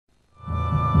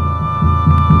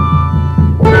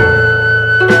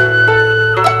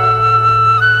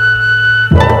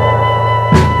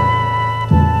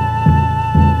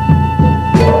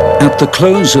the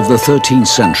close of the 13th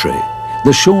century,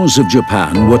 the shores of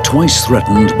Japan were twice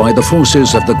threatened by the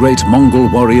forces of the great Mongol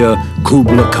warrior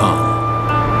Kublai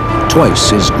Kahn. Twice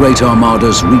his great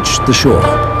armadas reached the shore,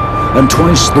 and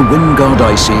twice the wind-guard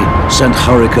Icy sent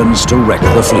hurricanes to wreck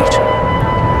the fleet.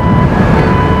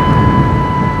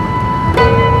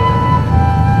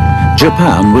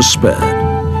 Japan was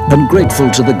spared, and grateful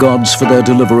to the gods for their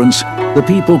deliverance, the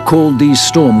people called these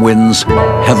storm winds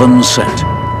heaven sent.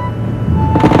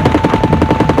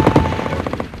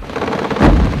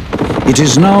 It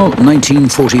is now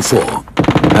 1944,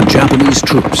 and Japanese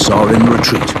troops are in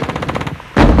retreat.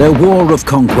 Their war of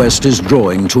conquest is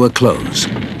drawing to a close,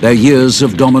 their years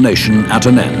of domination at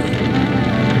an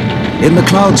end. In the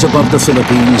clouds above the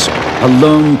Philippines, a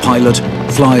lone pilot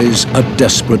flies a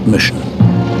desperate mission.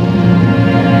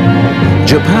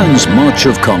 Japan's march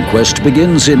of conquest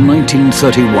begins in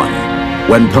 1931,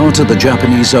 when part of the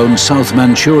Japanese-owned South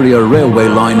Manchuria railway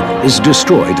line is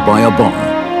destroyed by a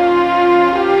bomb.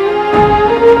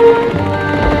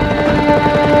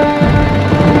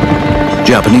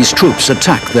 Japanese troops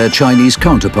attack their Chinese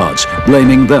counterparts,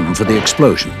 blaming them for the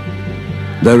explosion.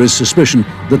 There is suspicion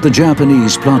that the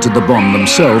Japanese planted the bomb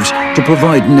themselves to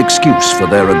provide an excuse for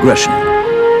their aggression.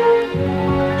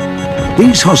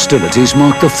 These hostilities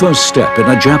mark the first step in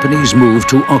a Japanese move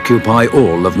to occupy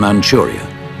all of Manchuria.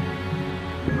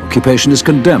 Occupation is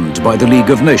condemned by the League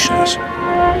of Nations.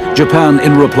 Japan,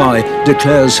 in reply,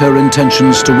 declares her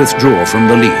intentions to withdraw from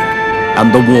the League,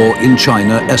 and the war in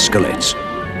China escalates.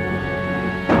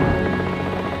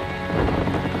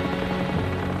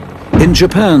 In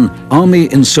Japan,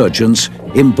 army insurgents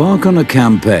embark on a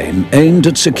campaign aimed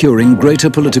at securing greater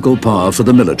political power for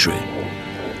the military.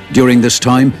 During this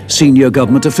time, senior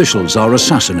government officials are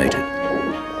assassinated.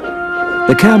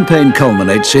 The campaign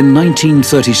culminates in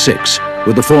 1936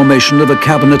 with the formation of a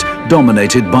cabinet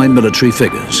dominated by military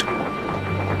figures.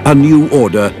 A new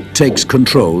order takes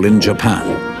control in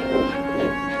Japan.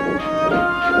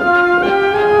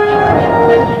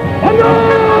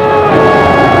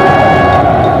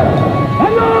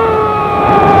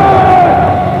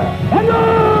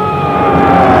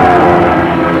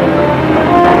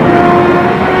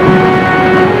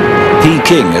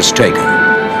 Peking is taken,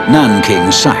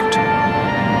 Nanking sacked.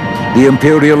 The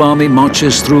Imperial Army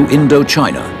marches through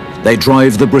Indochina. They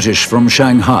drive the British from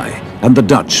Shanghai and the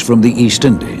Dutch from the East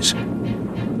Indies.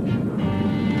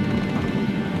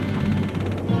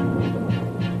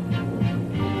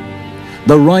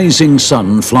 The rising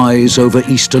sun flies over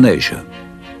Eastern Asia.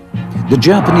 The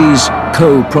Japanese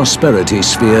co-prosperity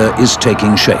sphere is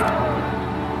taking shape.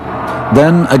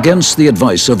 Then, against the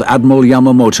advice of Admiral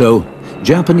Yamamoto,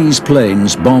 Japanese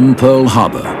planes bomb Pearl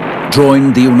Harbour,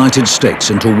 drawing the United States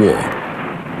into war.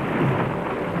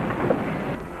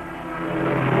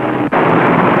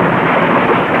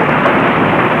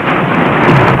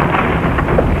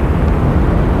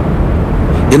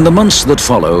 In the months that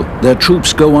follow, their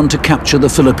troops go on to capture the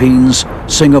Philippines,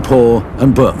 Singapore,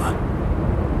 and Burma.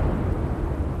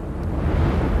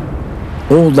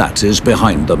 All that is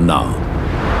behind them now.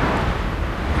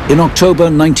 In October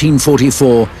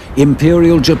 1944,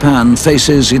 Imperial Japan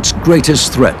faces its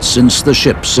greatest threat since the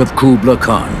ships of Kublai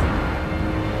Kahn.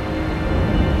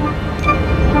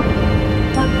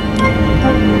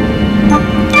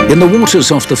 In the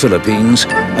waters off the Philippines,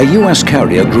 a US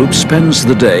carrier group spends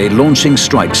the day launching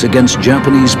strikes against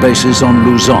Japanese bases on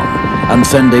Luzon and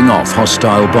fending off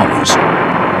hostile bombers.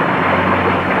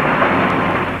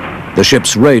 The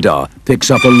ship's radar picks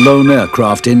up a lone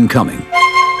aircraft incoming.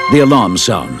 The alarm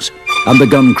sounds, and the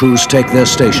gun crews take their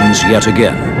stations yet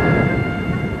again.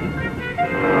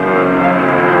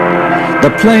 The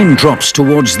plane drops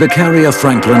towards the carrier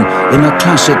Franklin in a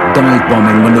classic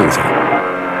dive-bombing maneuver,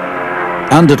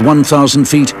 and at 1,000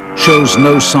 feet shows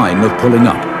no sign of pulling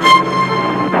up.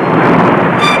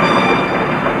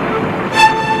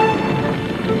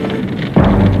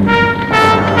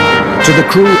 To the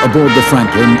crew aboard the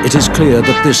Franklin, it is clear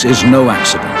that this is no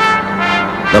accident.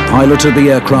 The pilot of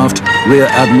the aircraft, Rear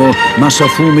Admiral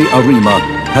Masafumi Arima,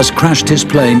 has crashed his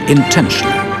plane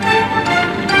intentionally.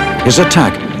 His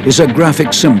attack is a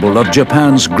graphic symbol of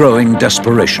Japan's growing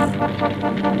desperation.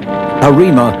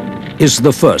 Arima is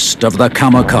the first of the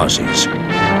Kamikazes.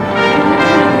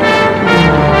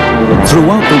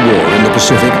 Throughout the war in the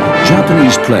Pacific,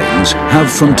 Japanese planes have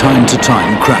from time to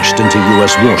time crashed into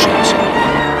US warships.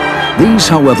 These,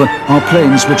 however, are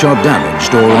planes which are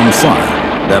damaged or on fire,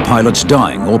 their pilots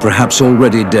dying or perhaps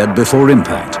already dead before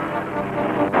impact.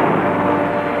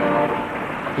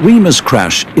 Rima's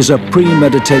crash is a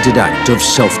premeditated act of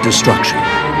self-destruction,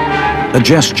 a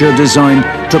gesture designed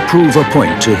to prove a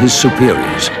point to his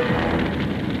superiors.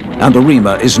 And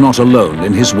Arima is not alone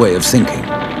in his way of thinking.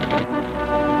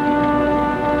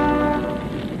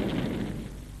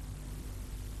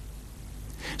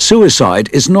 Suicide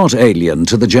is not alien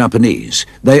to the Japanese.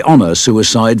 They honor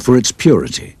suicide for its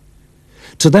purity.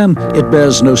 To them, it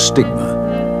bears no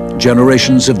stigma.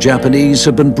 Generations of Japanese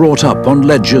have been brought up on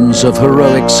legends of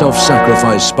heroic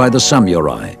self-sacrifice by the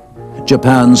samurai,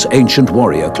 Japan's ancient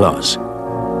warrior class.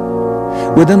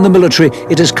 Within the military,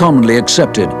 it is commonly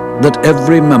accepted that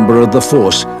every member of the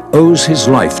force owes his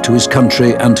life to his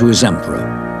country and to his emperor.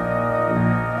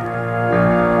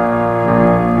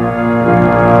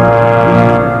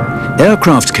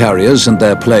 Aircraft carriers and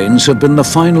their planes have been the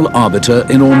final arbiter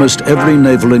in almost every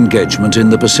naval engagement in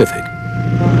the Pacific.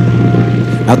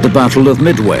 At the Battle of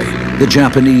Midway, the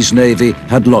Japanese Navy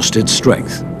had lost its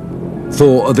strength.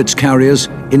 4 of its carriers,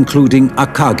 including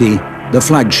Akagi, the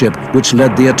flagship which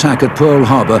led the attack at Pearl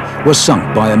Harbour, were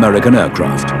sunk by American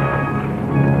aircraft.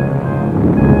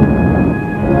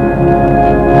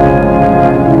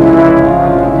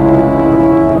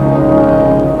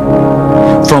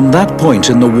 From that point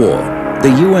in the war,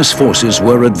 the US forces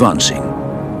were advancing.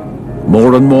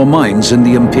 More and more minds in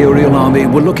the Imperial Army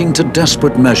were looking to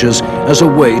desperate measures as a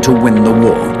way to win the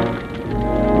war.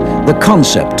 The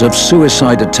concept of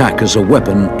suicide attack as a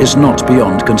weapon is not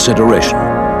beyond consideration.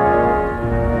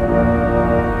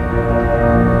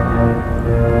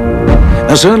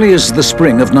 As early as the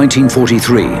spring of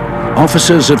 1943,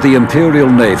 officers of the Imperial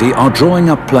Navy are drawing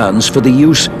up plans for the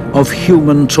use of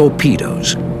human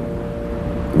torpedoes.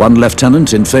 One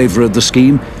lieutenant in favor of the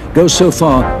scheme goes so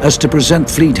far as to present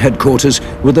fleet headquarters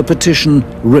with a petition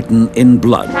written in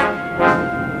blood.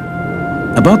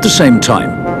 About the same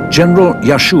time, General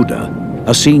Yasuda,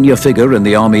 a senior figure in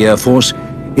the Army Air Force,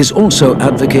 is also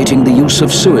advocating the use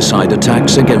of suicide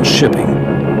attacks against shipping.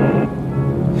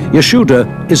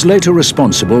 Yasuda is later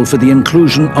responsible for the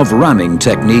inclusion of ramming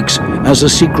techniques as a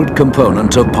secret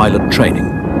component of pilot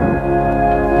training.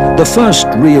 The first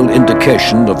real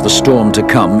indication of the storm to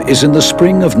come is in the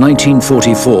spring of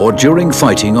 1944 during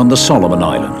fighting on the Solomon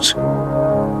Islands.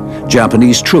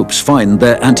 Japanese troops find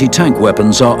their anti-tank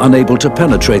weapons are unable to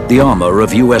penetrate the armor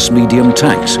of US medium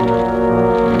tanks.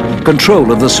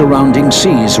 Control of the surrounding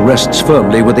seas rests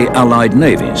firmly with the Allied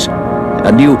navies,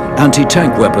 and new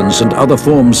anti-tank weapons and other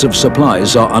forms of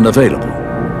supplies are unavailable.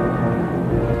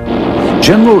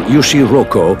 General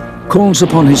Yoshiroko calls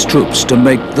upon his troops to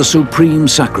make the supreme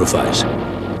sacrifice,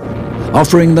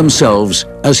 offering themselves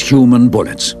as human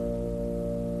bullets.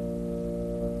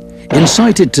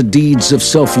 Incited to deeds of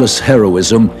selfless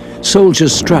heroism,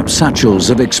 soldiers strap satchels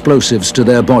of explosives to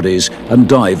their bodies and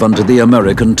dive under the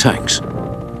American tanks.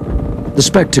 The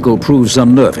spectacle proves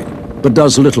unnerving, but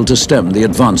does little to stem the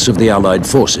advance of the Allied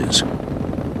forces.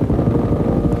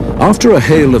 After a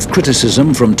hail of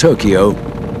criticism from Tokyo,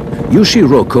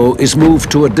 Yoshiroko is moved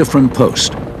to a different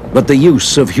post, but the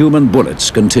use of human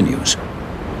bullets continues.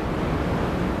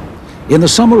 In the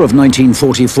summer of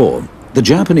 1944, the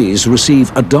Japanese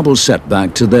receive a double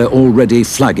setback to their already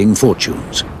flagging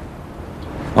fortunes.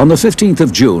 On the 15th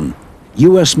of June,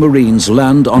 US Marines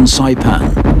land on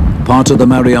Saipan, part of the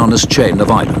Marianas chain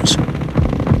of islands.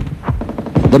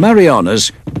 The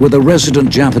Marianas, with a resident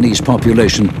Japanese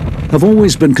population, have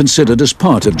always been considered as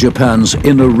part of Japan's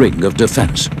inner ring of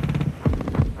defense.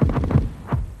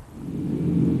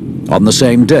 On the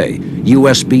same day,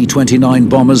 US B-29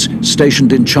 bombers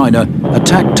stationed in China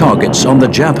attacked targets on the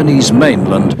Japanese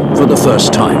mainland for the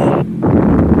first time.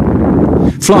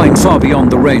 Flying far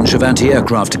beyond the range of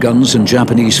anti-aircraft guns and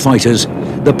Japanese fighters,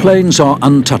 the planes are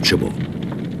untouchable.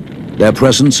 Their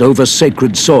presence over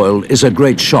sacred soil is a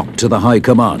great shock to the High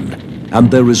Command,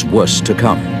 and there is worse to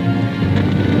come.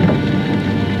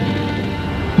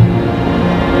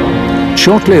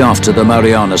 Shortly after the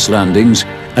Marianas landings,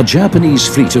 a Japanese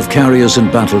fleet of carriers and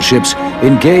battleships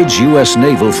engage US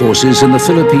naval forces in the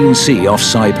Philippine Sea off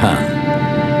Saipan.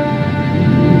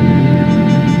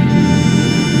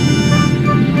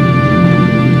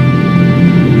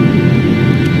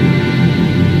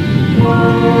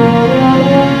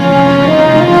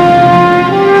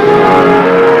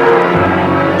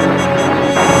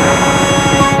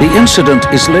 The incident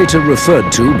is later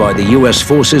referred to by the US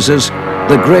forces as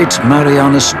the Great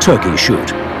Marianas Turkey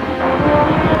Shoot.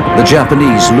 The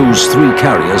Japanese lose 3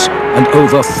 carriers and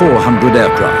over 400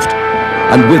 aircraft,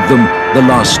 and with them the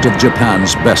last of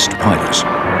Japan's best pilots.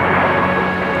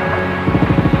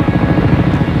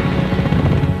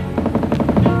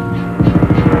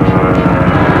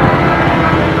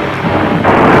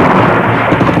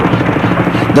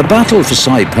 The battle for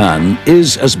Saipan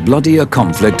is as bloody a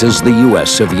conflict as the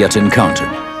US have yet encountered.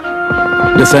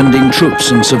 Defending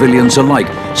troops and civilians alike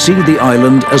see the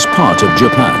island as part of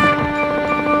Japan.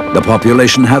 The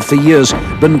population have for years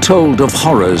been told of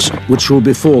horrors which will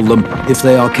befall them if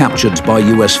they are captured by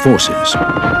US forces.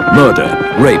 Murder,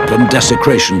 rape and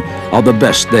desecration are the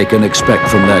best they can expect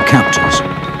from their captors.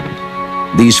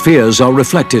 These fears are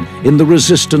reflected in the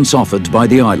resistance offered by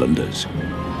the islanders.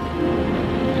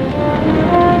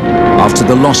 After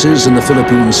the losses in the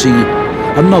Philippine Sea,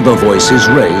 another voice is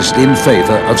raised in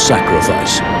favor of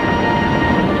sacrifice.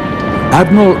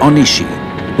 Admiral Onishi,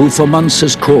 who for months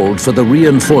has called for the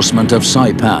reinforcement of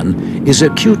Saipan, is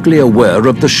acutely aware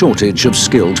of the shortage of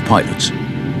skilled pilots.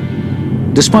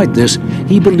 Despite this,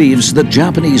 he believes that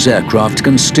Japanese aircraft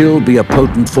can still be a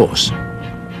potent force.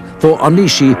 For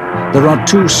Onishi, there are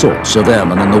two sorts of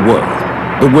airmen in the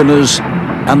world, the winners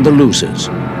and the losers.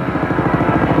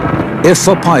 If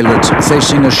a pilot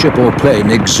facing a ship or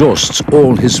plane exhausts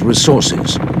all his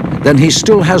resources, then he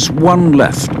still has one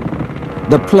left.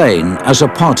 The plane as a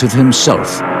part of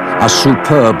himself, a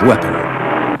superb weapon.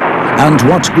 And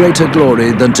what greater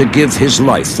glory than to give his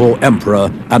life for emperor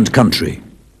and country?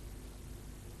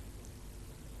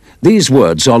 These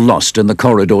words are lost in the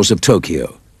corridors of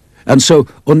Tokyo, and so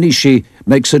Onishi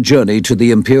makes a journey to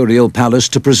the Imperial Palace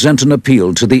to present an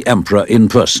appeal to the emperor in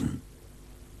person.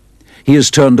 He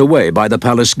is turned away by the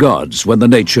palace guards when the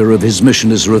nature of his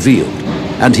mission is revealed,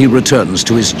 and he returns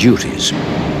to his duties.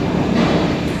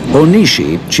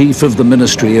 Onishi, chief of the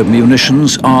Ministry of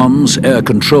Munitions, Arms, Air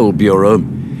Control Bureau,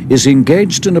 is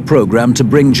engaged in a program to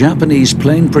bring Japanese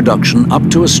plane production up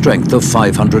to a strength of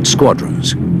 500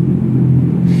 squadrons.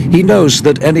 He knows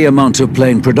that any amount of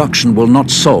plane production will not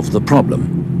solve the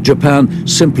problem. Japan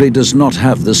simply does not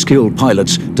have the skilled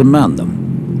pilots to man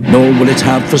them, nor will it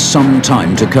have for some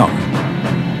time to come.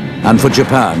 And for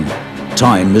Japan,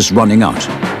 time is running out.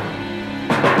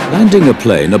 Landing a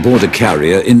plane aboard a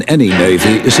carrier in any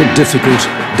navy is a difficult,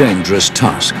 dangerous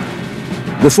task.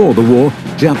 Before the war,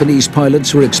 Japanese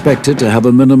pilots were expected to have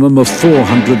a minimum of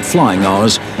 400 flying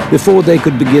hours before they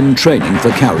could begin training for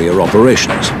carrier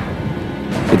operations.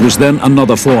 It was then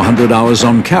another 400 hours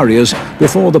on carriers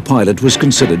before the pilot was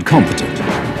considered competent.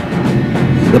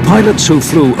 The pilots who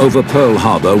flew over Pearl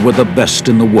Harbour were the best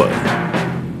in the world,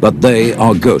 but they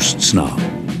are ghosts now.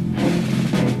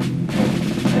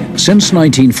 Since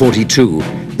 1942,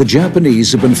 the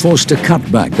Japanese have been forced to cut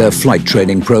back their flight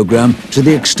training program to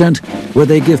the extent where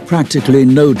they give practically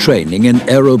no training in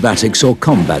aerobatics or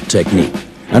combat technique,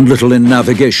 and little in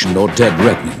navigation or dead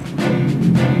reckoning.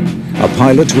 A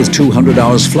pilot with 200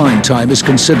 hours flying time is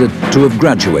considered to have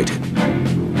graduated.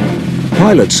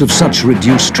 Pilots of such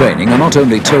reduced training are not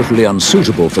only totally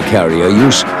unsuitable for carrier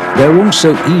use, they're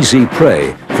also easy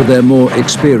prey for their more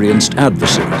experienced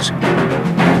adversaries.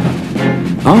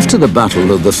 After the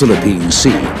Battle of the Philippine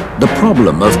Sea, the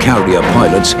problem of carrier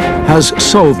pilots has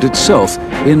solved itself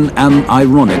in an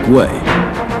ironic way.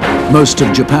 Most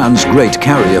of Japan's great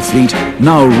carrier fleet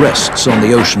now rests on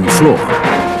the ocean floor,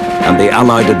 and the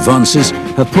Allied advances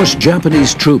have pushed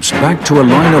Japanese troops back to a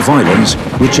line of islands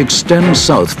which extend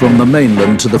south from the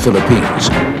mainland to the Philippines.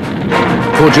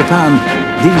 For Japan,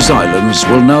 these islands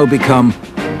will now become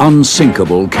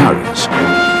unsinkable carriers.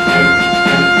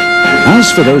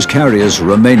 As for those carriers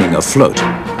remaining afloat,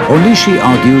 Onishi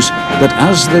argues that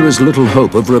as there is little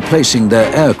hope of replacing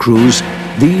their air crews,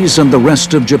 these and the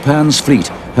rest of Japan's fleet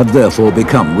have therefore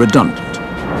become redundant.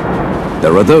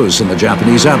 There are those in the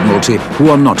Japanese Admiralty who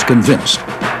are not convinced.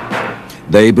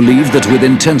 They believe that with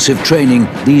intensive training,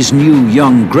 these new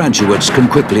young graduates can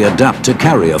quickly adapt to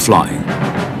carrier flying.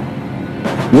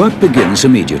 Work begins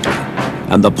immediately,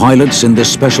 and the pilots in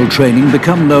this special training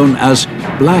become known as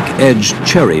black-edged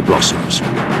cherry blossoms,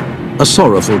 a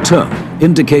sorrowful term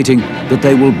indicating that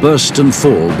they will burst and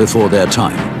fall before their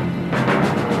time.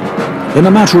 In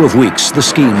a matter of weeks, the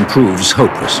scheme proves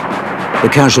hopeless, the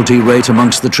casualty rate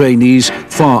amongst the trainees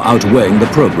far outweighing the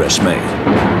progress made.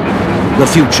 The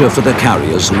future for the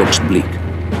carriers looks bleak.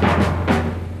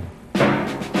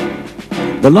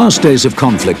 The last days of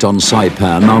conflict on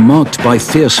Saipan are marked by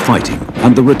fierce fighting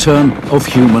and the return of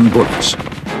human bullets.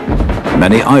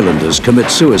 Many islanders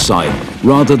commit suicide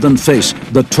rather than face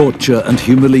the torture and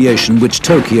humiliation which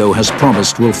Tokyo has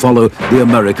promised will follow the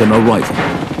American arrival.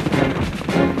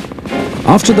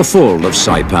 After the fall of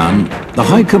Saipan, the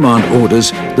High Command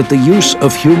orders that the use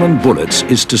of human bullets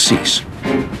is to cease.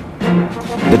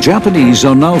 The Japanese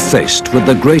are now faced with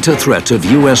the greater threat of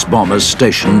US bombers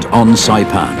stationed on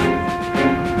Saipan.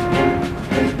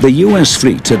 The US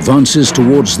fleet advances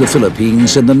towards the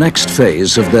Philippines in the next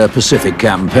phase of their Pacific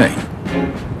campaign.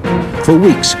 For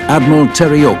weeks, Admiral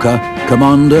Terioka,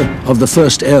 commander of the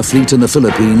 1st Air Fleet in the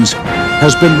Philippines,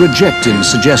 has been rejecting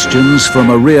suggestions from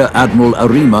a Rear Admiral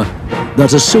Arima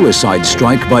that a suicide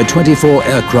strike by 24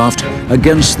 aircraft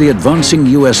against the advancing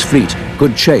US fleet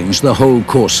could change the whole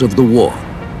course of the war.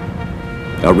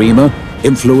 Arima,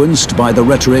 influenced by the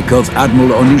rhetoric of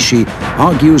Admiral Onishi,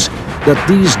 argues that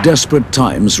these desperate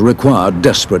times require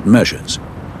desperate measures.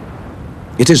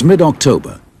 It is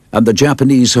mid-October, and the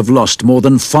Japanese have lost more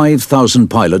than 5,000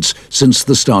 pilots since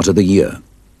the start of the year.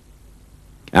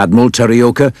 Admiral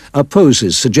Terioka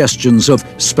opposes suggestions of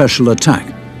special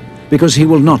attack because he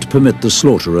will not permit the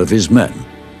slaughter of his men.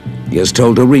 He has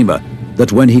told Arima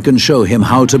that when he can show him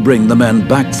how to bring the men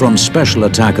back from special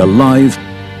attack alive,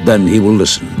 then he will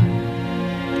listen.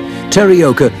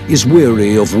 Terioka is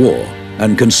weary of war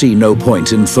and can see no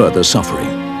point in further suffering.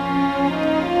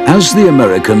 As the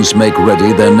Americans make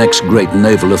ready their next great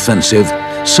naval offensive,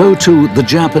 so too the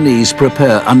Japanese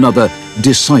prepare another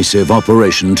decisive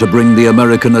operation to bring the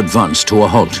American advance to a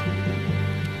halt.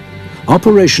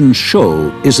 Operation Show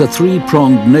is a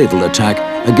three-pronged naval attack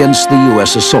against the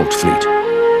US assault fleet.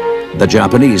 The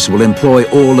Japanese will employ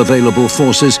all available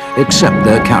forces except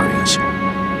their carriers.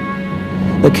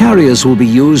 The carriers will be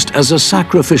used as a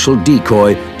sacrificial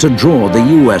decoy to draw the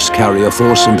US carrier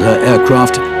force and her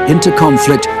aircraft into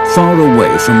conflict far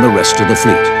away from the rest of the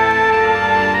fleet.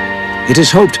 It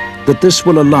is hoped that this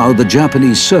will allow the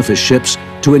Japanese surface ships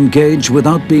to engage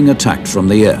without being attacked from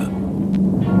the air.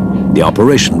 The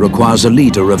operation requires a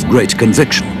leader of great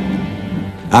conviction.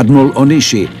 Admiral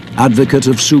Onishi, advocate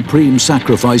of supreme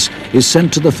sacrifice, is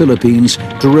sent to the Philippines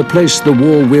to replace the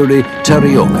war-weary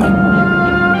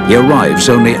Terioka. He arrives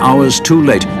only hours too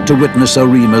late to witness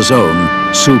Arima's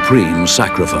own supreme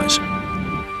sacrifice.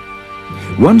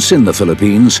 Once in the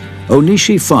Philippines,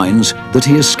 Onishi finds that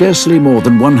he has scarcely more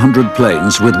than 100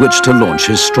 planes with which to launch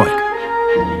his strike.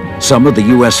 Some of the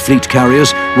US fleet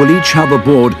carriers will each have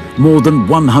aboard more than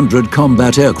 100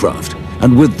 combat aircraft,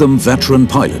 and with them veteran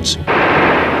pilots.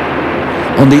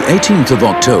 On the 18th of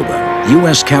October,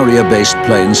 US carrier-based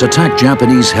planes attack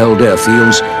Japanese-held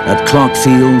airfields at Clark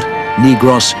Field,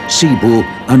 Negros, Cebu,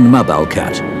 and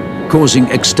Mabalcat, causing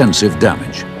extensive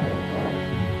damage.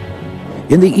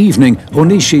 In the evening,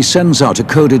 Onishi sends out a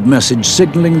coded message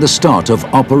signaling the start of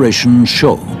Operation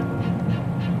Show.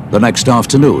 The next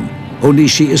afternoon,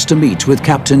 Onishi is to meet with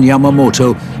Captain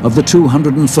Yamamoto of the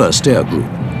 201st Air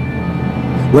Group.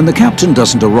 When the captain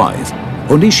doesn't arrive,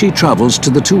 Onishi travels to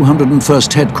the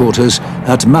 201st headquarters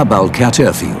at Mabalcat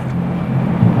Airfield.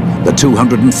 The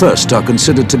 201st are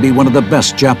considered to be one of the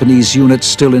best Japanese units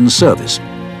still in service,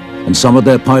 and some of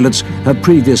their pilots had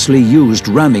previously used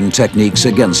ramming techniques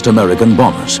against American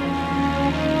bombers.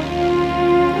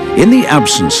 In the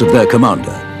absence of their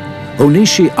commander,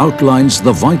 Onishi outlines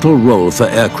the vital role for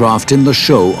aircraft in the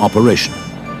Show operation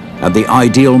and the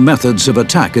ideal methods of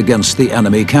attack against the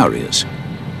enemy carriers.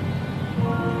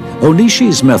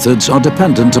 Onishi's methods are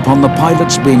dependent upon the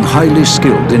pilots being highly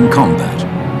skilled in combat.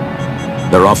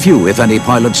 There are few, if any,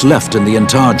 pilots left in the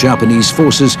entire Japanese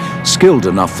forces skilled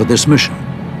enough for this mission.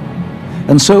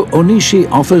 And so Onishi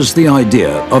offers the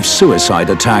idea of suicide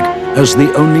attack as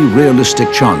the only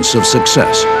realistic chance of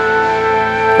success.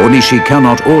 Onishi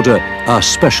cannot order a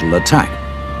special attack.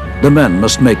 The men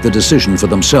must make the decision for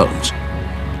themselves.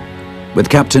 With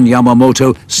Captain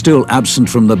Yamamoto still absent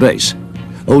from the base,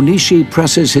 Onishi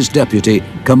presses his deputy,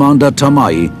 Commander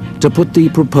Tamai, to put the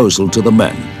proposal to the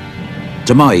men.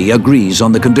 Tamai agrees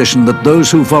on the condition that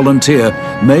those who volunteer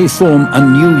may form a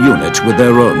new unit with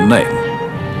their own name.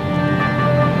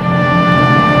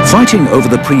 Fighting over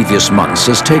the previous months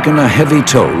has taken a heavy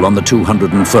toll on the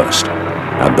 201st,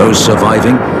 and those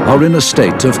surviving are in a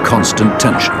state of constant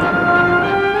tension.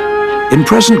 In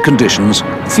present conditions,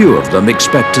 few of them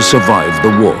expect to survive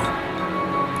the war.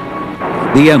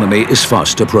 The enemy is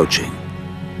fast approaching.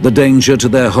 The danger to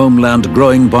their homeland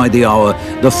growing by the hour,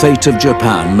 the fate of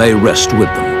Japan may rest with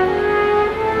them.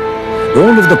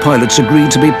 All of the pilots agree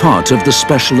to be part of the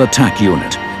Special Attack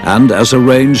Unit, and as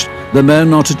arranged, the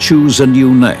men are to choose a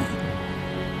new name.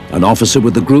 An officer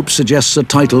with the group suggests a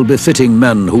title befitting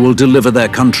men who will deliver their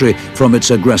country from its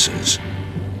aggressors.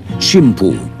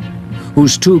 Shimpu,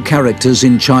 whose two characters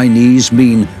in Chinese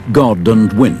mean God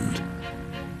and wind.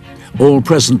 All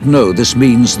present know this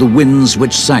means the winds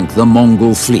which sank the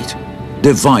Mongol fleet,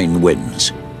 divine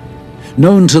winds,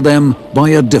 known to them by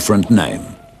a different name,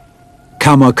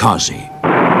 Kamikaze.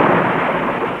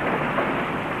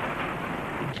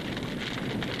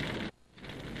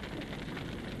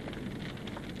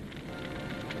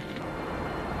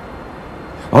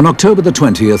 On October the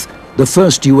 20th, the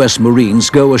first US Marines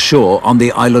go ashore on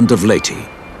the island of Leyte.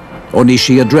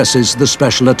 Onishi addresses the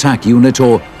Special Attack Unit,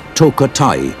 or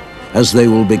Tokatai, as they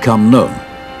will become known.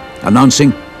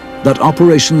 announcing that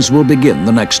operations will begin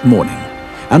the next morning,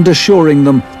 and assuring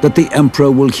them that the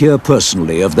Emperor will hear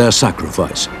personally of their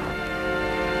sacrifice.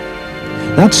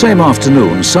 That same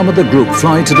afternoon, some of the group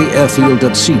fly to the airfield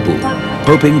at Cebu,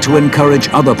 hoping to encourage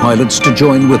other pilots to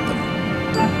join with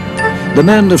them. The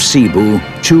men of Cebu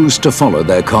choose to follow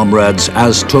their comrades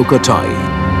as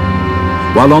Tokotai,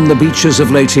 while on the beaches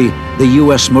of Leyte, the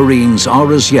US Marines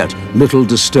are as yet little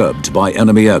disturbed by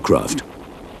enemy aircraft.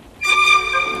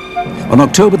 On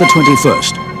October the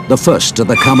 21st, the first of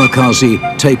the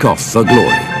Kamikaze take off for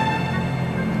glory.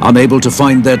 Unable to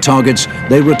find their targets,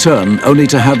 they return only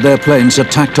to have their planes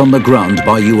attacked on the ground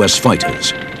by US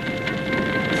fighters.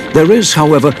 There is,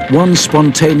 however, one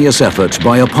spontaneous effort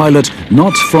by a pilot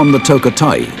not from the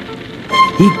Tokotai.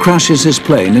 He crashes his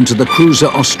plane into the cruiser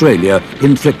Australia,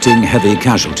 inflicting heavy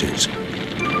casualties.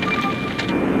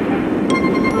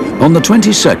 On the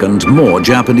 22nd, more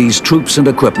Japanese troops and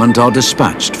equipment are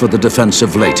dispatched for the defense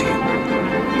of Leyte.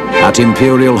 At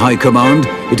Imperial High Command,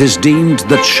 it is deemed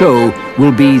that Sho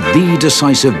will be the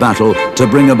decisive battle to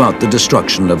bring about the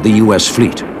destruction of the US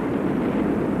fleet.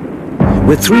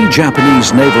 With 3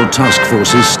 Japanese naval task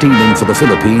forces steaming for the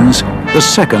Philippines, the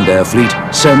 2nd Air Fleet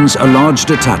sends a large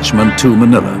detachment to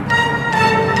Manila.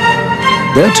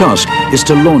 Their task is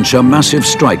to launch a massive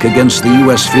strike against the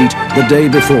US fleet the day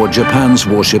before Japan's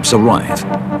warships arrive.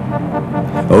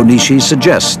 Onishi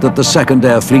suggests that the 2nd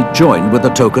Air Fleet join with the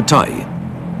Tokotai.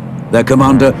 Their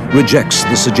commander rejects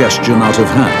the suggestion out of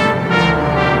hand.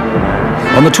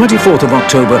 On the 24th of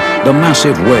October, the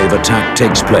massive wave attack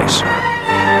takes place.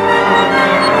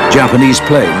 Japanese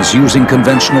planes, using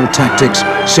conventional tactics,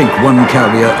 sink 1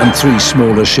 carrier and 3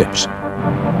 smaller ships.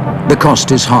 The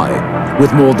cost is high,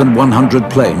 with more than 100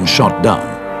 planes shot down.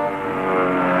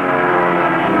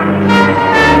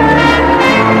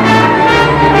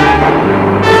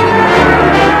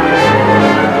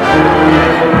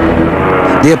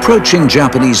 The approaching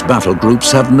Japanese battle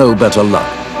groups have no better luck.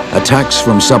 Attacks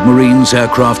from submarines,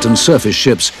 aircraft and surface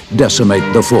ships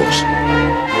decimate the force.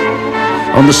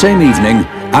 On the same evening,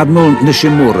 Admiral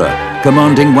Nishimura,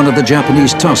 commanding one of the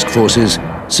Japanese task forces,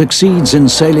 succeeds in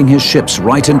sailing his ships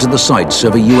right into the sights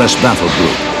of a US battle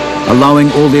group,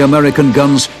 allowing all the American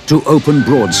guns to open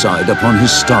broadside upon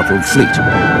his startled fleet.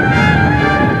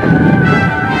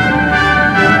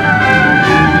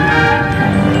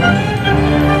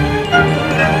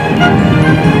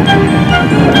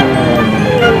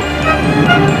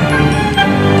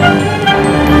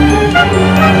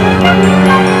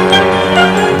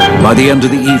 By the end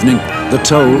of the evening, the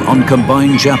toll on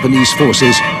combined Japanese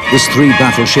forces is 3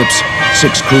 battleships,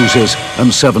 6 cruisers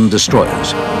and 7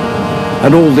 destroyers.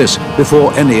 And all this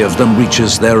before any of them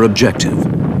reaches their objective.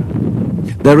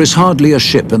 There is hardly a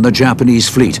ship in the Japanese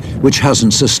fleet which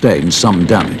hasn't sustained some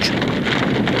damage.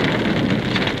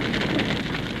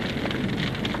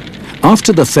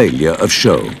 After the failure of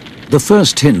Sho, the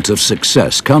first hint of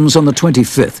success comes on the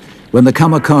 25th, when the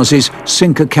Kamikazes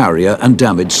sink a carrier and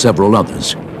damage several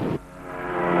others.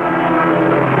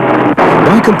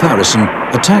 By comparison,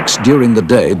 attacks during the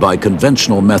day by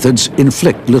conventional methods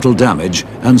inflict little damage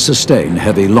and sustain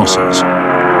heavy losses.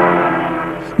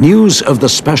 News of the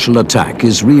special attack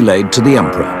is relayed to the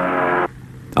Emperor.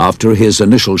 After his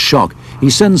initial shock, he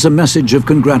sends a message of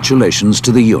congratulations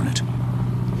to the unit.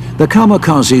 The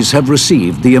Kamikazes have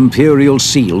received the Imperial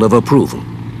seal of approval.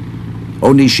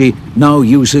 Onishi now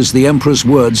uses the Emperor's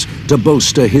words to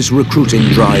bolster his recruiting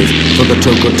drive for the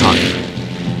Tokotai.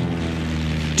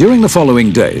 During the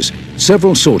following days,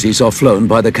 several sorties are flown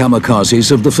by the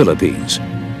Kamikazes of the Philippines.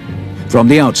 From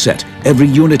the outset, every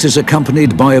unit is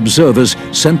accompanied by observers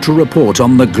sent to report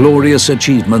on the glorious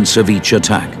achievements of each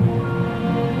attack.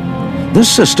 This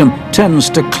system tends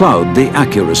to cloud the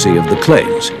accuracy of the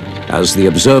claims, as the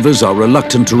observers are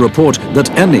reluctant to report that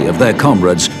any of their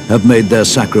comrades have made their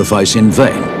sacrifice in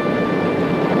vain.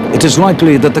 It is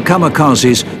likely that the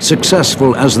Kamikazes,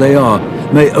 successful as they are,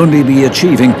 may only be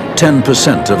achieving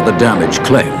 10% of the damage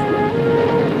claim.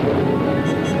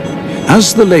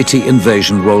 As the Leyte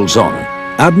invasion rolls on,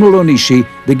 Admiral Onishi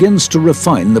begins to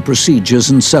refine the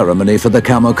procedures and ceremony for the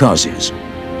Kamikazes.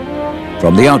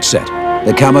 From the outset,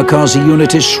 the Kamikaze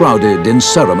unit is shrouded in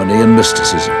ceremony and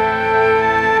mysticism.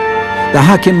 The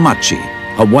hakimachi,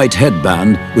 a white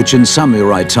headband which in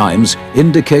samurai times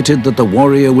indicated that the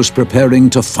warrior was preparing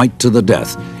to fight to the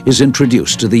death, is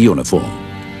introduced to the uniform.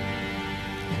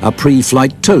 A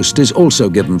pre-flight toast is also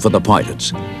given for the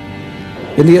pilots.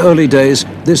 In the early days,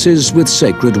 this is with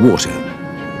sacred water.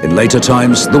 In later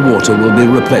times, the water will be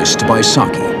replaced by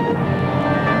sake.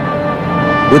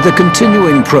 With the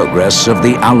continuing progress of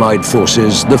the Allied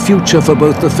forces, the future for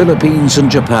both the Philippines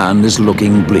and Japan is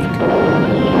looking bleak.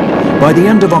 By the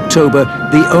end of October,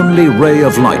 the only ray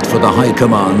of light for the High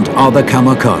Command are the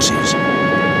kamikazes.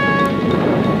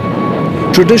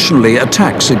 Traditionally,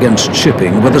 attacks against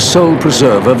shipping were the sole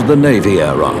preserve of the Navy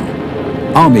air arm.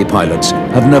 Army pilots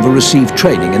have never received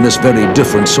training in this very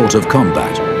different sort of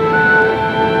combat.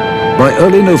 By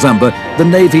early November, the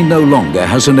Navy no longer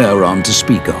has an air arm to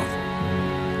speak of.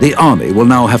 The Army will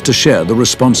now have to share the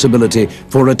responsibility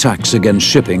for attacks against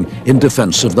shipping in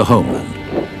defense of the homeland.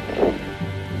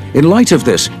 In light of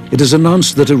this, it is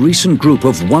announced that a recent group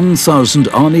of 1,000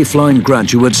 Army flying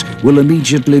graduates will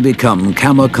immediately become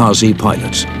kamikaze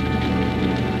pilots.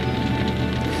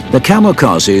 The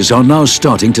kamikazes are now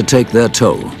starting to take their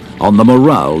toll on the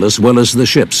morale as well as the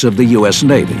ships of the US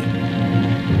Navy.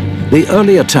 The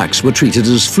early attacks were treated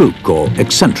as fluke or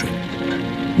eccentric.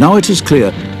 Now it is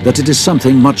clear that it is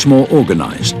something much more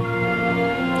organized.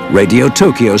 Radio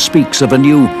Tokyo speaks of a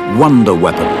new wonder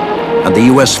weapon, and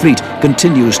the US fleet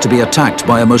continues to be attacked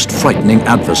by a most frightening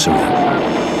adversary.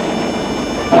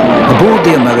 Aboard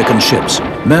the American ships,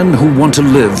 men who want to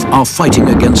live are fighting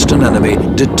against an enemy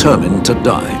determined to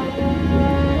die.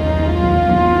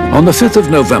 On the 5th of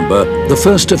November, the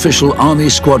first official Army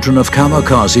squadron of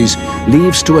kamikazes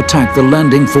leaves to attack the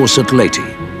landing force at Leyte.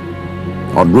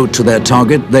 En route to their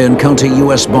target, they encounter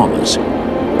US bombers.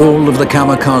 All of the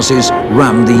kamikazes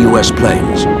ram the US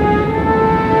planes.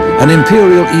 An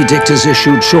imperial edict is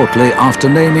issued shortly after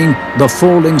naming the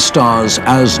falling stars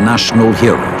as national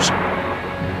heroes.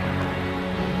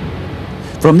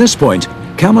 From this point,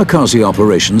 kamikaze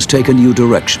operations take a new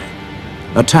direction.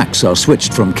 Attacks are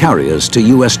switched from carriers to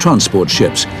US transport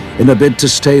ships in a bid to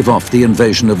stave off the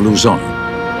invasion of Luzon.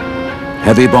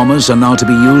 Heavy bombers are now to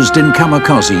be used in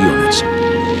kamikaze units,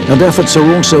 and efforts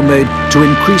are also made to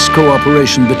increase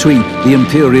cooperation between the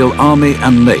Imperial Army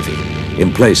and Navy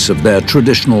in place of their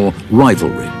traditional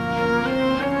rivalry.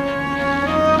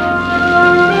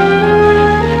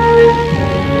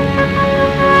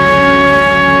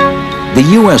 The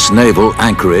US naval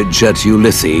anchorage at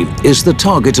Ulithi is the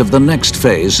target of the next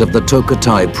phase of the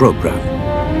Tokutai program.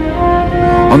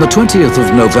 On the 20th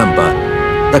of November,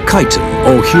 the chiton,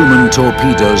 or human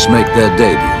torpedoes, make their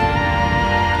debut.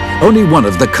 Only one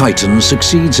of the chitons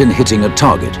succeeds in hitting a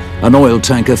target, an oil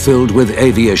tanker filled with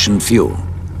aviation fuel.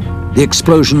 The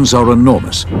explosions are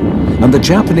enormous, and the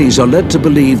Japanese are led to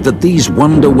believe that these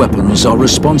wonder weapons are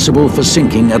responsible for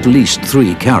sinking at least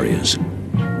 3 carriers.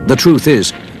 The truth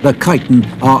is, the chiton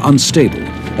are unstable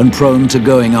and prone to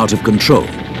going out of control,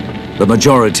 the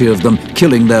majority of them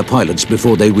killing their pilots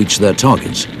before they reach their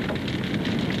targets.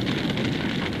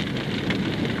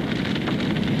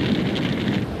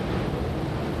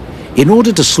 In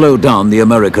order to slow down the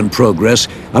American progress,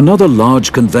 another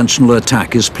large conventional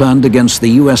attack is planned against the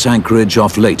US anchorage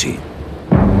off Leyte.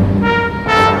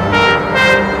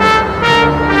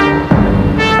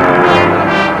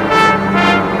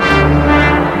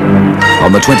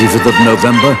 On the 25th of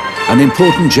November, an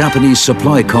important Japanese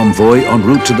supply convoy en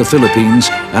route to the Philippines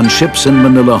and ships in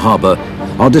Manila Harbor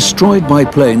are destroyed by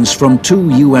planes from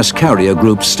 2 US carrier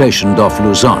groups stationed off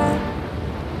Luzon.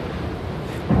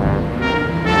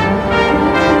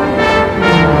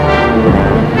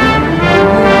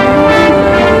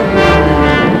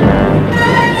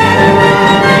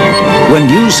 When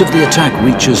news of the attack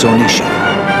reaches Onishi,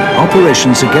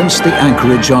 operations against the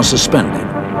anchorage are suspended,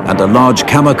 and a large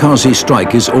kamikaze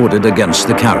strike is ordered against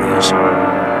the carriers.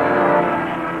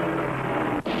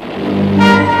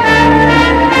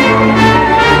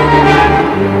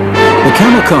 The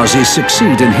kamikazes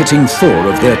succeed in hitting 4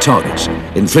 of their targets,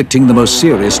 inflicting the most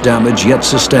serious damage yet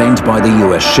sustained by the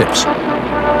US ships.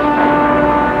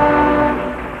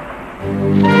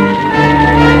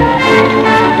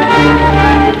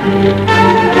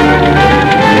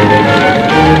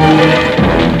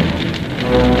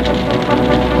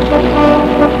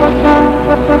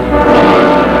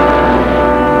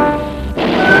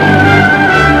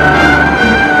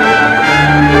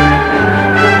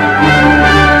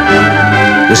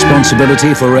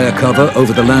 Responsibility for air cover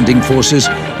over the landing forces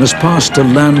must pass to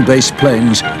land-based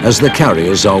planes as the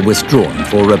carriers are withdrawn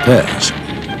for repairs.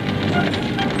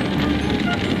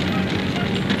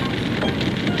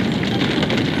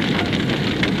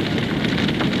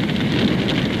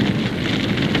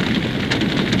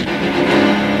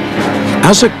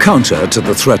 As a counter to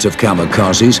the threat of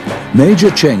kamikazes,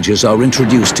 major changes are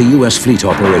introduced to US fleet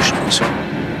operations.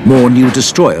 More new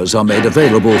destroyers are made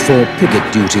available for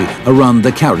picket duty around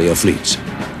the carrier fleets,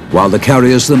 while the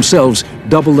carriers themselves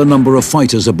double the number of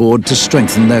fighters aboard to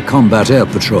strengthen their combat air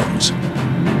patrols.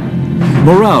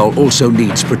 Morale also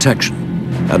needs protection,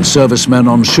 and servicemen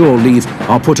on shore leave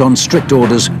are put on strict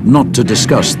orders not to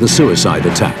discuss the suicide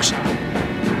attacks.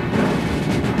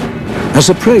 As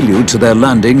a prelude to their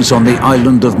landings on the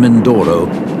island of Mindoro,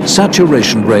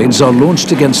 saturation raids are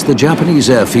launched against the Japanese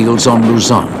airfields on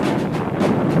Luzon.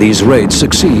 These raids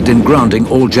succeed in grounding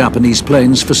all Japanese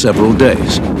planes for several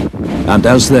days. And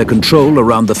as their control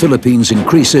around the Philippines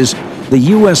increases, the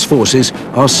US forces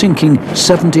are sinking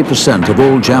 70% of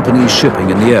all Japanese shipping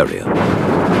in the area.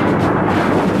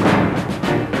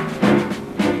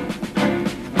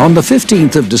 On the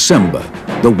 15th of December,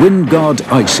 the wind guard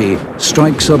Icy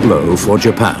strikes a blow for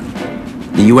Japan.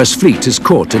 The US fleet is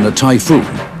caught in a typhoon.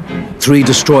 3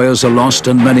 destroyers are lost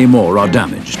and many more are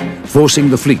damaged,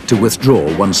 forcing the fleet to withdraw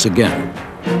once again.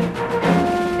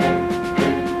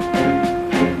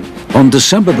 On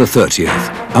December the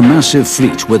 30th, a massive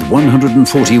fleet with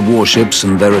 140 warships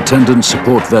and their attendant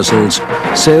support vessels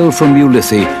sail from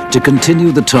Ulithi to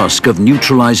continue the task of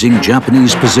neutralizing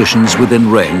Japanese positions within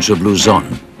range of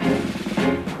Luzon.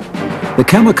 The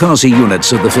Kamikaze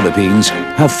units of the Philippines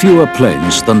have fewer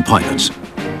planes than pilots.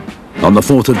 On the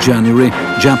 4th of January,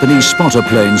 Japanese spotter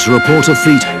planes report a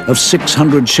fleet of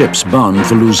 600 ships bound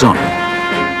for Luzon.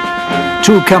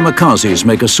 2 kamikazes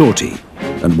make a sortie,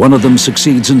 and one of them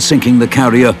succeeds in sinking the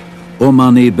carrier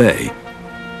Omani Bay.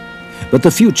 But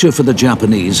the future for the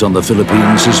Japanese on the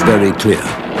Philippines is very clear.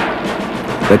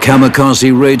 The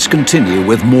kamikaze raids continue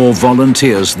with more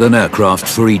volunteers than aircraft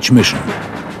for each mission.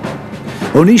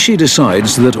 Onishi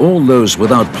decides that all those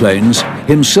without planes,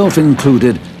 himself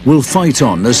included, will fight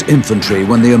on as infantry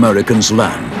when the Americans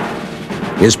land.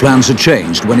 His plans are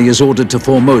changed when he is ordered to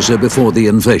Formosa before the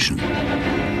invasion.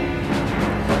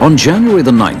 On January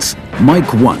the 9th,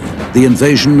 Mike 1, the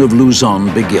invasion of Luzon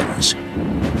begins.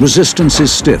 Resistance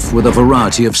is stiff with a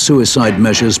variety of suicide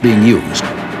measures being used.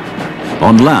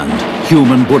 On land,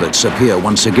 human bullets appear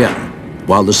once again,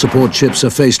 while the support ships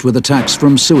are faced with attacks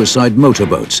from suicide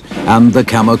motorboats and the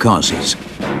kamikazes.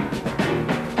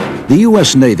 The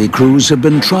US Navy crews have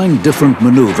been trying different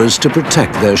maneuvers to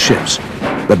protect their ships,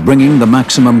 but bringing the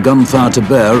maximum gunfire to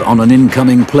bear on an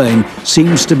incoming plane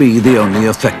seems to be the only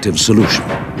effective solution.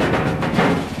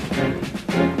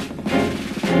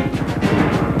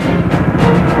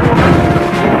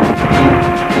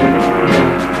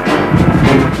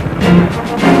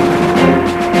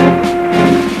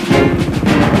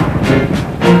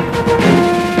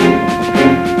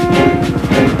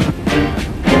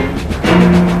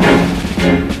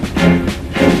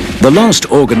 The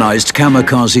last organized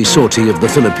kamikaze sortie of the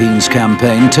Philippines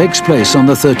campaign takes place on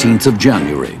the 13th of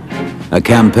January, a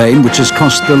campaign which has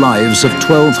cost the lives of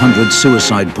 1,200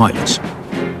 suicide pilots.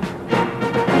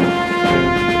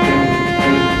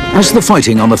 As the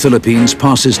fighting on the Philippines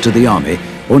passes to the army,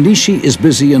 Onishi is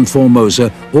busy in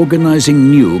Formosa organizing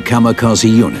new kamikaze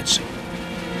units.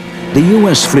 The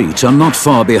US fleet are not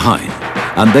far behind,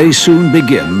 and they soon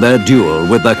begin their duel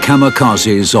with the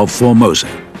kamikazes of Formosa.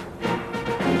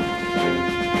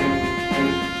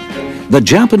 The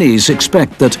Japanese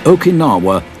expect that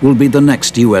Okinawa will be the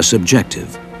next US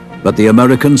objective, but the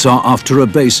Americans are after a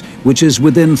base which is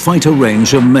within fighter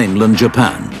range of mainland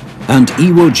Japan, and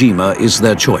Iwo Jima is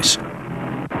their choice.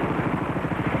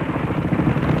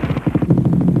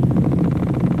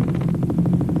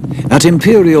 At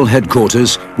Imperial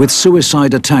headquarters, with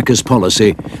suicide attackers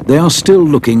policy, they are still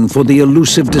looking for the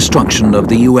elusive destruction of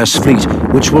the US fleet,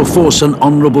 which will force an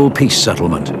honorable peace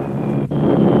settlement.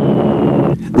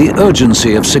 The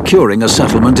urgency of securing a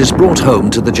settlement is brought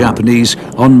home to the Japanese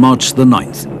on March the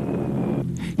 9th.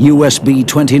 US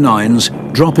B-29s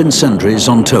drop in sentries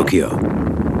on Tokyo.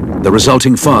 The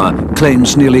resulting fire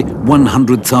claims nearly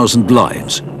 100,000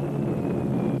 lives.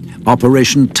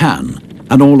 Operation Tan,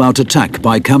 an all-out attack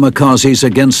by kamikazes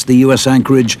against the US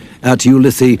anchorage at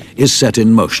Ulithi, is set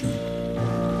in motion.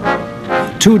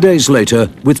 2 days later,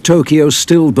 with Tokyo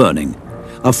still burning,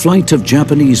 a flight of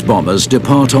Japanese bombers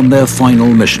depart on their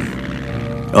final mission.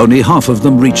 Only half of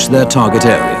them reach their target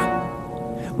area.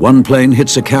 One plane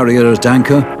hits a carrier at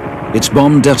anchor, its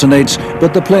bomb detonates,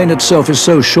 but the plane itself is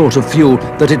so short of fuel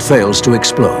that it fails to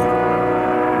explode.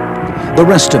 The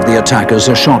rest of the attackers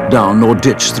are shot down or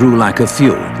ditched through lack of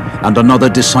fuel, and another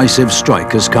decisive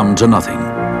strike has come to nothing.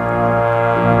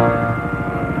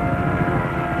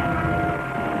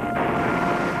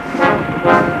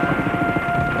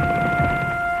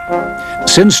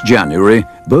 Since January,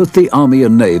 both the Army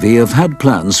and Navy have had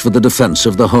plans for the defense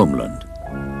of the homeland.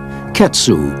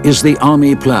 Ketsu is the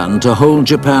Army plan to hold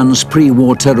Japan's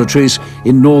pre-war territories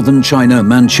in northern China,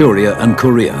 Manchuria and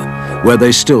Korea, where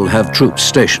they still have troops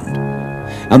stationed.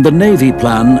 And the Navy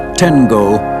plan,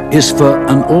 Tengo, is for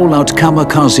an all-out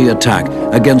kamikaze attack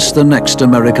against the next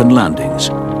American landings.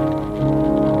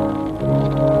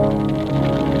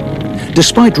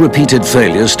 Despite repeated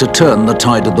failures to turn the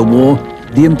tide of the war,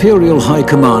 the Imperial High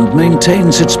Command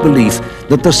maintains its belief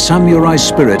that the samurai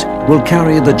spirit will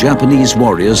carry the Japanese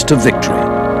warriors to victory.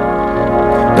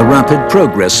 The rapid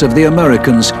progress of the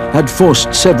Americans had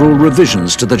forced several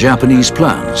revisions to the Japanese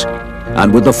plans,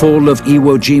 and with the fall of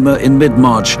Iwo Jima in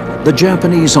mid-March, the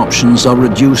Japanese options are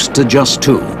reduced to just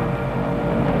two: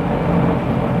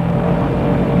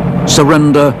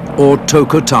 surrender or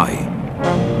Tokutai.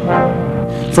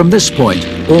 From this point,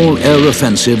 all air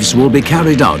offensives will be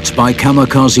carried out by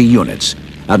kamikaze units,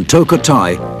 and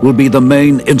Tokutai will be the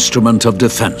main instrument of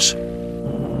defense.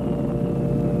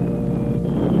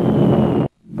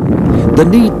 The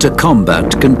need to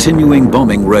combat continuing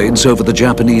bombing raids over the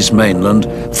Japanese mainland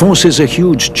forces a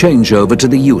huge changeover to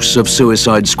the use of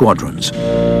suicide squadrons.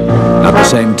 At the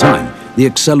same time, the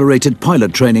accelerated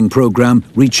pilot training program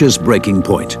reaches breaking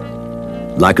point.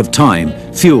 Lack of time,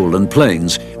 fuel and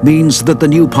planes means that the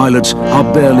new pilots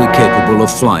are barely capable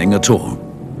of flying at all.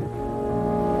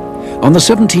 On the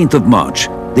 17th of March,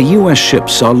 the US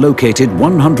ships are located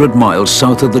 100 miles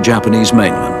south of the Japanese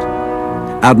mainland.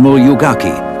 Admiral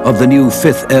Yugaki of the new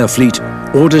 5th Air Fleet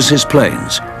orders his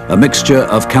planes, a mixture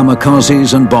of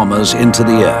kamikazes and bombers, into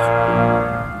the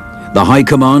air. The High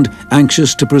Command,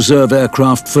 anxious to preserve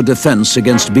aircraft for defense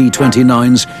against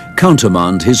B-29s,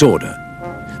 countermand his order.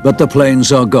 But the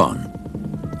planes are gone.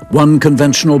 One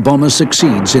conventional bomber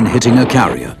succeeds in hitting a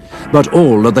carrier, but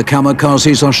all of the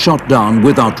kamikazes are shot down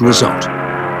without result.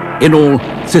 In all,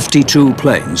 52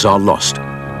 planes are lost.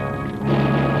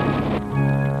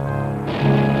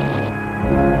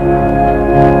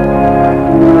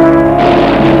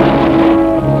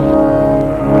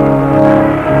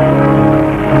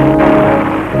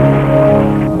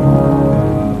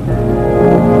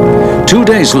 2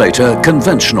 days later,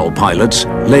 conventional pilots,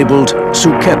 labeled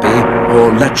Sukepi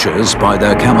or lechers by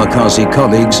their kamikaze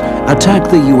colleagues, attack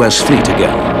the US fleet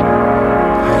again.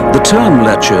 The term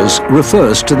lechers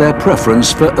refers to their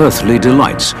preference for earthly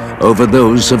delights over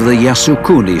those of the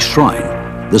Yasukuni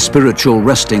Shrine, the spiritual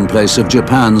resting place of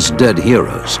Japan's dead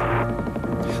heroes.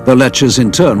 The lechers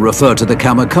in turn refer to the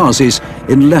kamikazes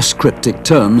in less cryptic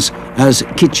terms as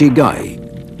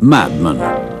kichigai,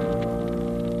 madmen.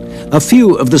 A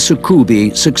few of the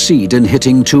Sukubi succeed in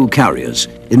hitting 2 carriers,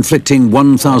 inflicting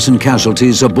 1,000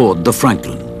 casualties aboard the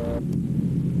Franklin.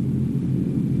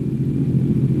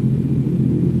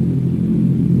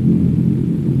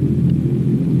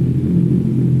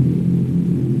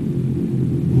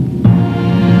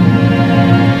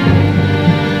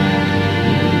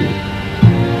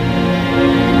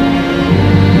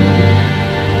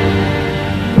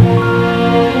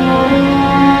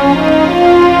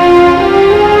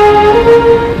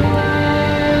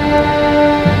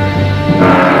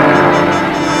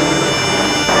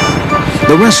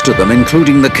 The rest of them,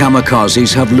 including the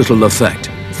kamikazes, have little effect,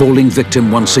 falling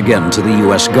victim once again to the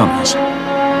US gunners.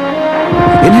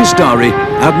 In his diary,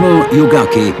 Admiral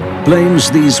Yugaki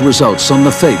blames these results on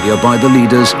the failure by the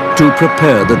leaders to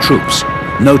prepare the troops,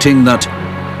 noting that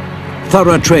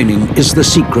thorough training is the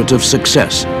secret of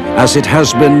success, as it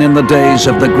has been in the days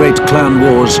of the great clan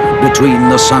wars between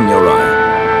the samurai.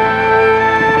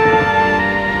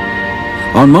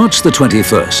 On March the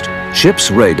 21st,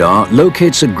 ship's radar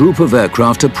locates a group of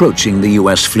aircraft approaching the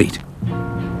US fleet.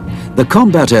 The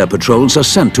combat air patrols are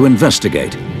sent to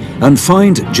investigate and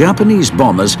find Japanese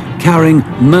bombers carrying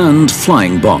manned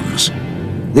flying bombs.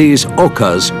 These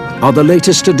Okas are the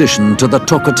latest addition to the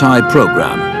Tokutai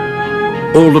program.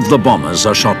 All of the bombers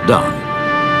are shot down.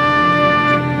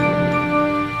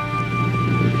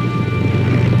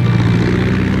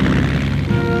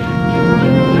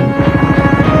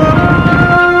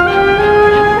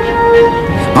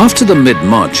 After the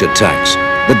mid-March attacks,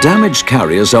 the damaged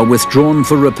carriers are withdrawn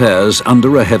for repairs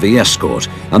under a heavy escort,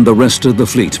 and the rest of the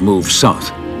fleet moves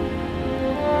south.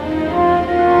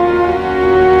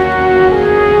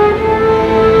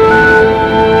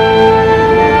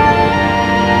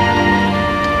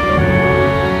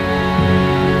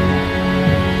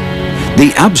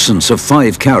 The absence of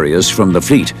 5 carriers from the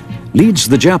fleet leads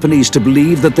the Japanese to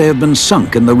believe that they have been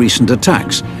sunk in the recent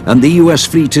attacks, and the US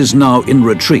fleet is now in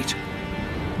retreat.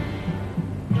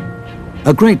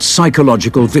 A great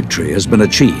psychological victory has been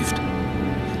achieved.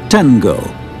 Tengo,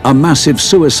 a massive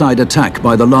suicide attack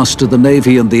by the last of the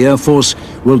Navy and the Air Force,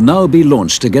 will now be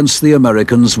launched against the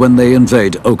Americans when they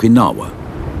invade Okinawa.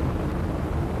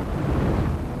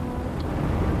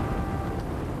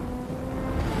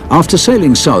 After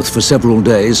sailing south for several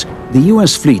days, the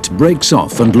US fleet breaks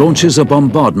off and launches a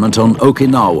bombardment on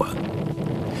Okinawa,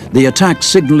 the attack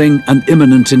signaling an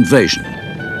imminent invasion.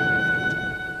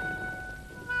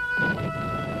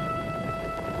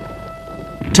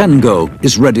 Tengo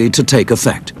is ready to take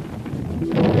effect.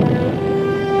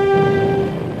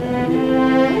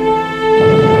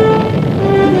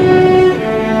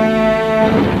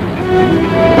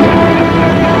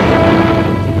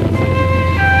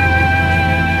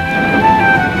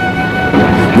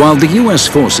 While the US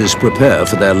forces prepare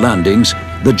for their landings,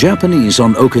 the Japanese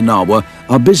on Okinawa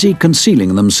are busy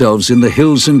concealing themselves in the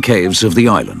hills and caves of the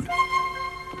island.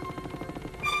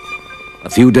 A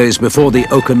few days before the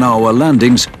Okinawa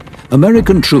landings,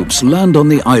 American troops land on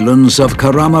the islands of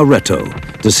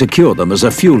Karamaretto to secure them as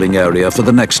a fueling area for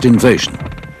the next invasion.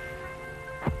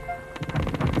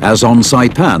 As on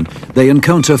Saipan, they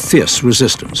encounter fierce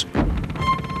resistance.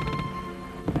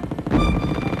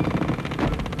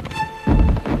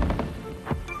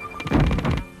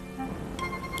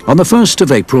 On the 1st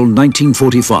of April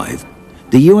 1945,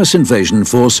 the US invasion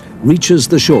force reaches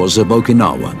the shores of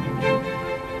Okinawa.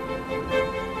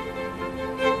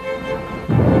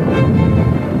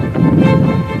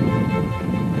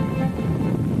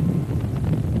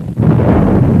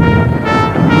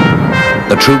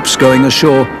 The troops going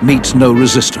ashore meet no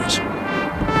resistance.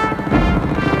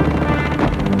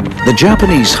 The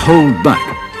Japanese hold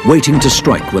back, waiting to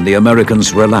strike when the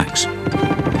Americans relax.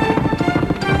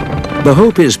 The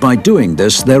hope is by doing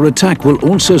this, their attack will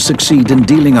also succeed in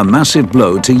dealing a massive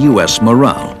blow to US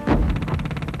morale.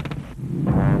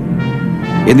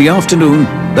 In the afternoon,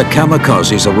 the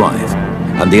Kamikazes arrive,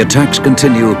 and the attacks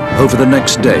continue over the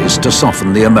next days to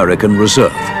soften the American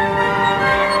reserve.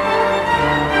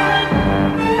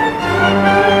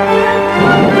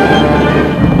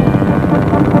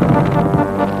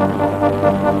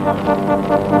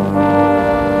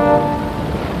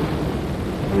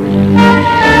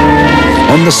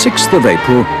 On the 6th of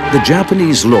April, the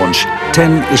Japanese launch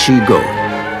Ten Ishi-go,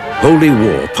 Holy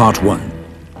War Part 1.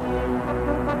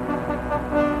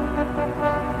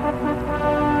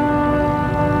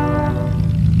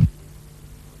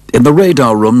 In the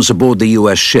radar rooms aboard the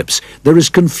US ships, there is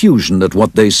confusion at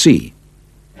what they see.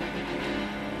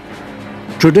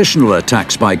 Traditional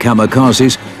attacks by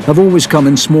kamikazes have always come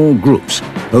in small groups,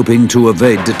 hoping to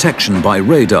evade detection by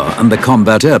radar and the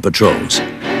combat air patrols.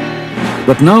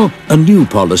 But now a new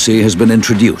policy has been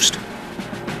introduced.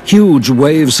 Huge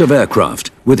waves of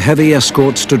aircraft with heavy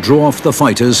escorts to draw off the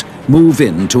fighters move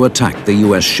in to attack the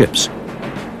US ships.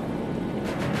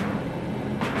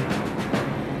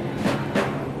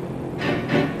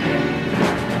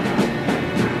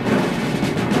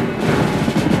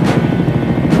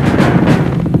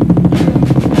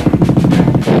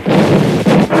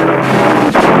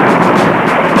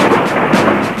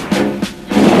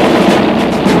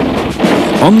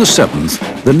 On the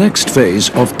 7th, the next phase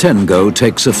of Tengo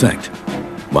takes effect.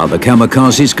 While the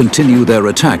kamikazes continue their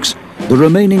attacks, the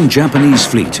remaining Japanese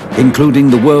fleet, including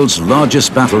the world's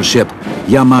largest battleship,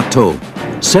 Yamato,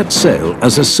 set sail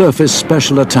as a surface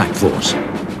special attack force.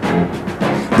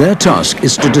 Their task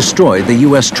is to destroy the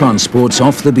US transports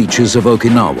off the beaches of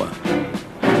Okinawa.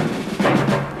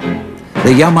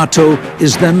 The Yamato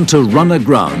is then to run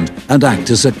aground and act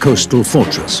as a coastal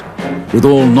fortress, with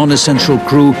all non-essential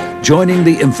crew joining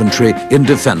the infantry in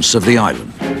defense of the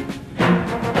island.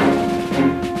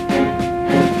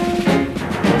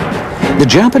 The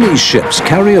Japanese ships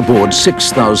carry aboard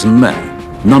 6,000 men,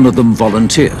 none of them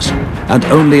volunteers, and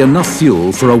only enough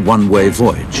fuel for a one-way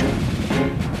voyage.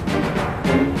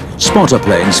 Spotter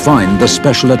planes find the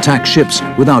special attack ships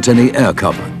without any air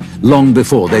cover, long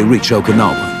before they reach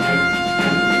Okinawa.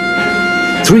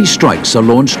 3 strikes are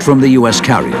launched from the US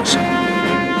carriers.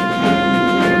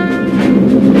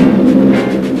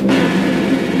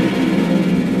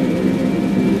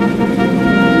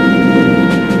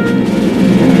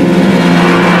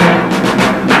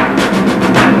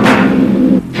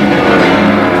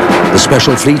 The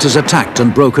special fleet is attacked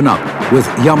and broken up, with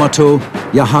Yamato,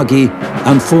 Yahagi,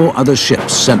 and 4 other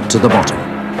ships sent to the bottom.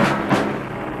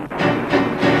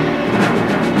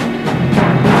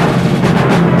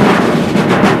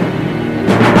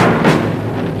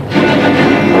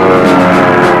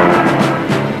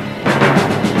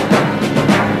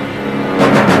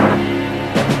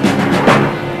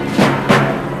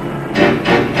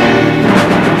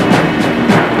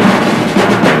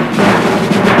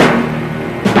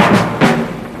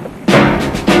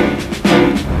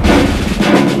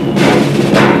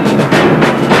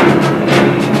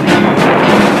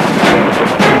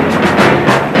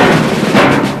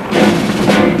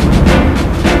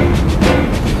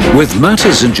 With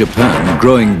matters in Japan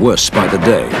growing worse by the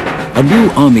day, a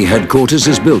new army headquarters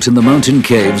is built in the mountain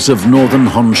caves of northern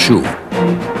Honshu.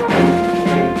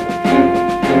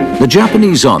 The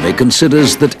Japanese army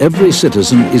considers that every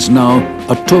citizen is now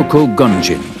a Toko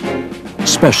Gunjin,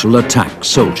 special attack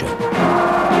soldier.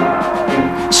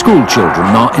 School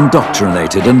children are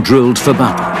indoctrinated and drilled for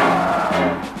battle.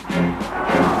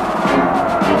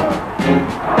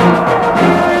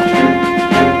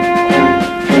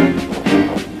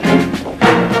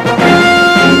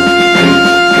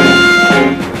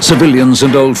 Civilians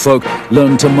and old folk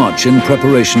learned to march in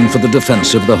preparation for the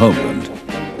defense of the homeland.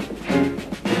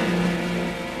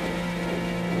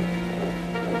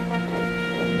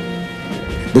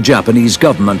 The Japanese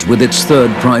government, with its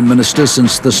third prime minister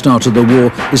since the start of the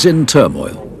war, is in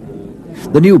turmoil.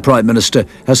 The new prime minister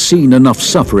has seen enough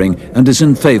suffering and is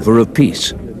in favor of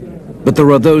peace. But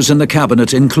there are those in the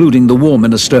cabinet, including the war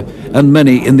minister, and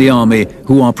many in the army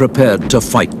who are prepared to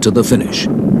fight to the finish.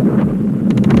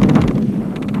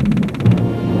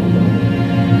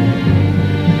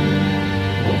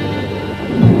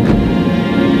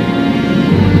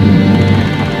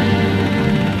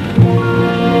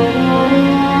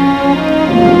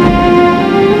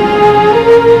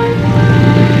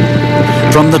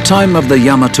 From the time of the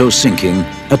Yamato sinking,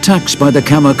 attacks by the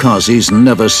Kamikazes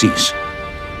never cease.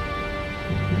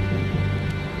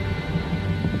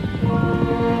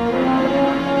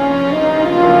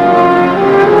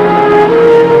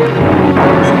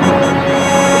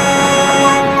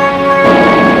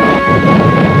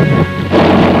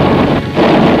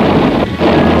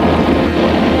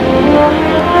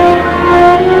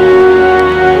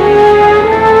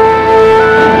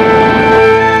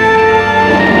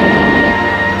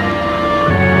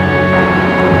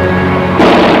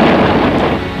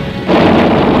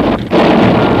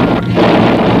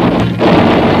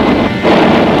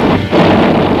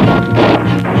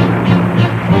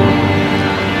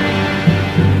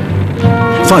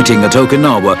 Fighting at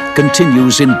Okinawa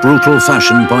continues in brutal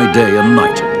fashion by day and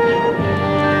night.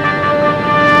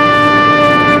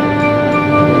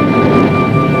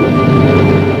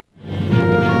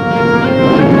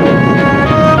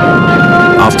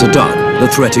 After dark, the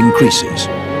threat increases.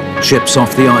 Ships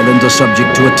off the island are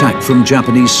subject to attack from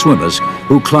Japanese swimmers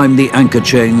who climb the anchor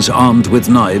chains armed with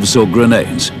knives or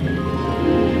grenades.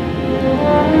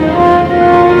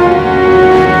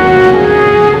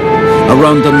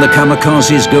 Around them, the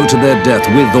Kamikazes go to their death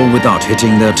with or without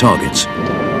hitting their targets.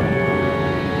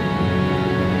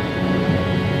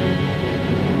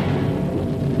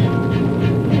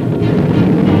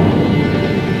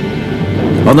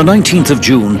 On the 19th of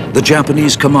June, the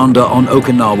Japanese commander on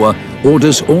Okinawa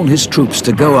orders all his troops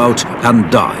to go out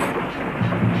and die.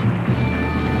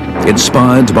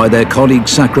 Inspired by their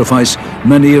colleagues' sacrifice,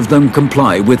 many of them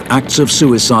comply with acts of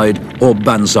suicide or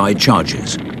banzai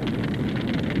charges.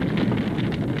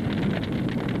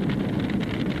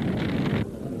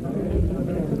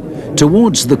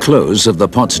 Towards the close of the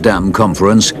Potsdam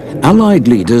Conference, Allied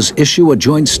leaders issue a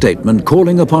joint statement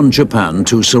calling upon Japan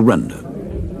to surrender.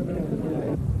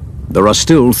 There are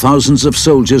still thousands of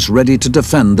soldiers ready to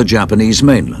defend the Japanese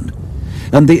mainland,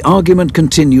 and the argument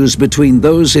continues between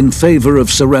those in favor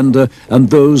of surrender and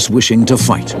those wishing to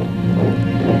fight.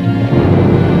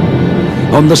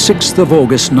 On the 6th of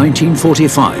August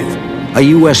 1945, a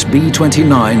US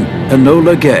B-29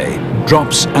 Enola Gay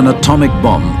drops an atomic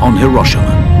bomb on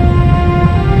Hiroshima.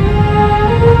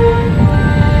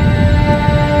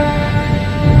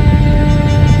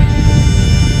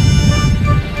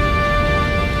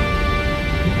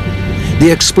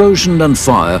 The explosion and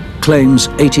fire claims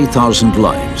 80,000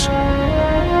 lives.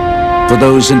 For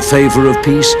those in favor of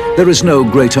peace, there is no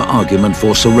greater argument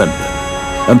for surrender.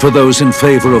 And for those in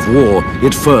favor of war,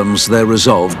 it firms their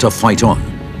resolve to fight on.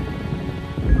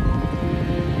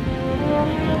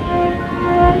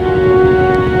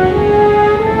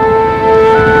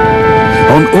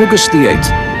 On August the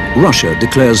 8th, Russia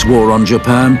declares war on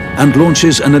Japan and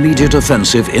launches an immediate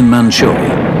offensive in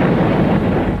Manchuria.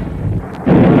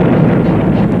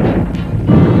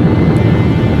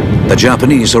 The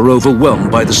Japanese are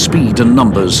overwhelmed by the speed and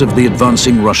numbers of the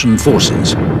advancing Russian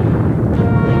forces.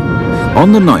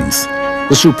 On the 9th,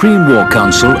 the Supreme War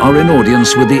Council are in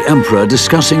audience with the Emperor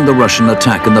discussing the Russian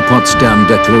attack and the Potsdam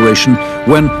Declaration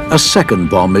when a second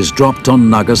bomb is dropped on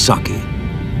Nagasaki.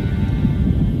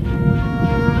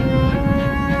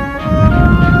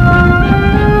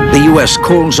 The US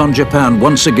calls on Japan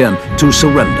once again to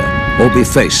surrender or be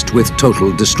faced with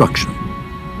total destruction.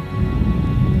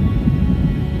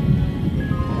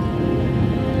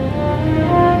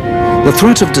 The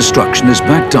threat of destruction is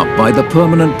backed up by the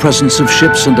permanent presence of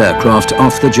ships and aircraft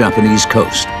off the Japanese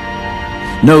coast.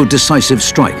 No decisive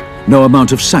strike, no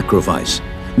amount of sacrifice,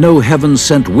 no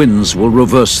heaven-sent winds will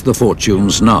reverse the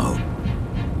fortunes now.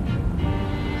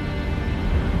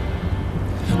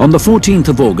 On the 14th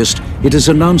of August, it is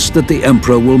announced that the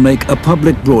Emperor will make a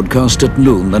public broadcast at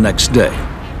noon the next day.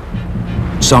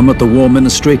 Some at the War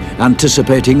Ministry,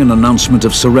 anticipating an announcement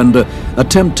of surrender,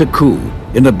 attempt a coup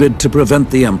in a bid to prevent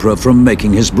the Emperor from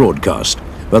making his broadcast,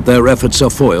 but their efforts are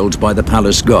foiled by the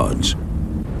palace guards.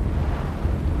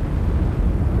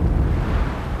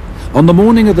 On the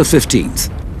morning of the 15th,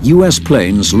 US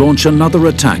planes launch another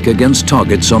attack against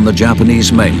targets on the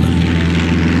Japanese mainland.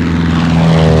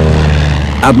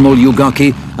 Admiral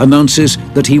Ugaki announces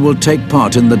that he will take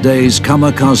part in the day's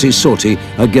Kamikaze sortie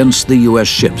against the US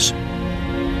ships.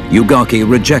 Ugaki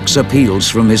rejects appeals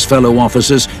from his fellow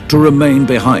officers to remain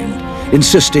behind,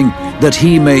 insisting that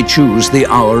he may choose the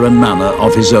hour and manner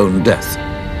of his own death.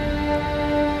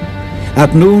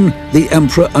 At noon, the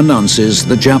Emperor announces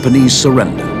the Japanese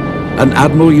surrender, and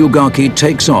Admiral Ugaki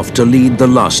takes off to lead the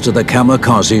last of the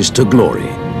Kamikazes to glory.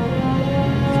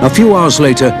 A few hours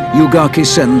later, Ugaki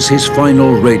sends his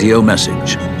final radio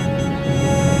message.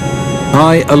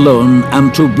 I alone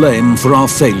am to blame for our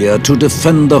failure to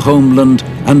defend the homeland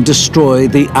and destroy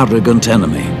the arrogant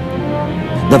enemy.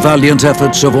 The valiant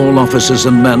efforts of all officers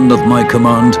and men of my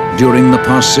command during the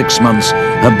past 6 months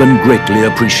have been greatly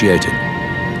appreciated.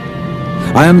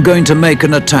 I am going to make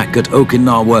an attack at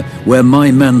Okinawa where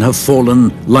my men have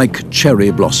fallen like cherry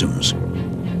blossoms.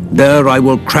 There I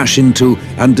will crash into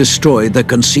and destroy the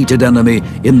conceited enemy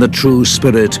in the true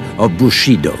spirit of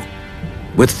Bushido,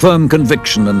 with firm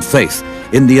conviction and faith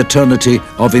in the eternity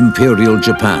of Imperial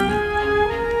Japan.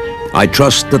 I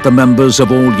trust that the members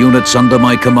of all units under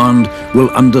my command will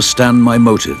understand my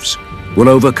motives, will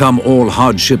overcome all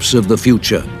hardships of the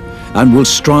future, and will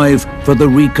strive for the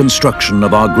reconstruction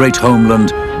of our great homeland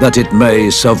that it may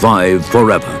survive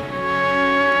forever.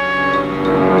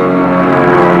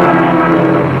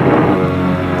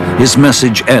 His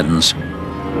message ends,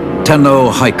 Tenno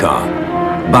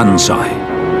Haika, Banzai.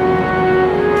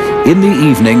 In the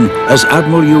evening, as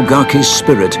Admiral Ugaki's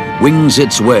spirit wings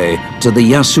its way to the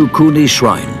Yasukuni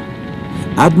Shrine,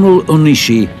 Admiral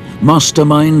Onishi,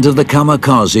 mastermind of the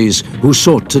Kamikazes who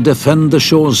sought to defend the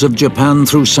shores of Japan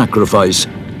through sacrifice,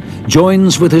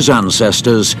 joins with his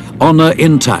ancestors, honor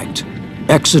intact,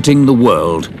 exiting the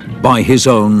world by his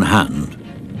own hand.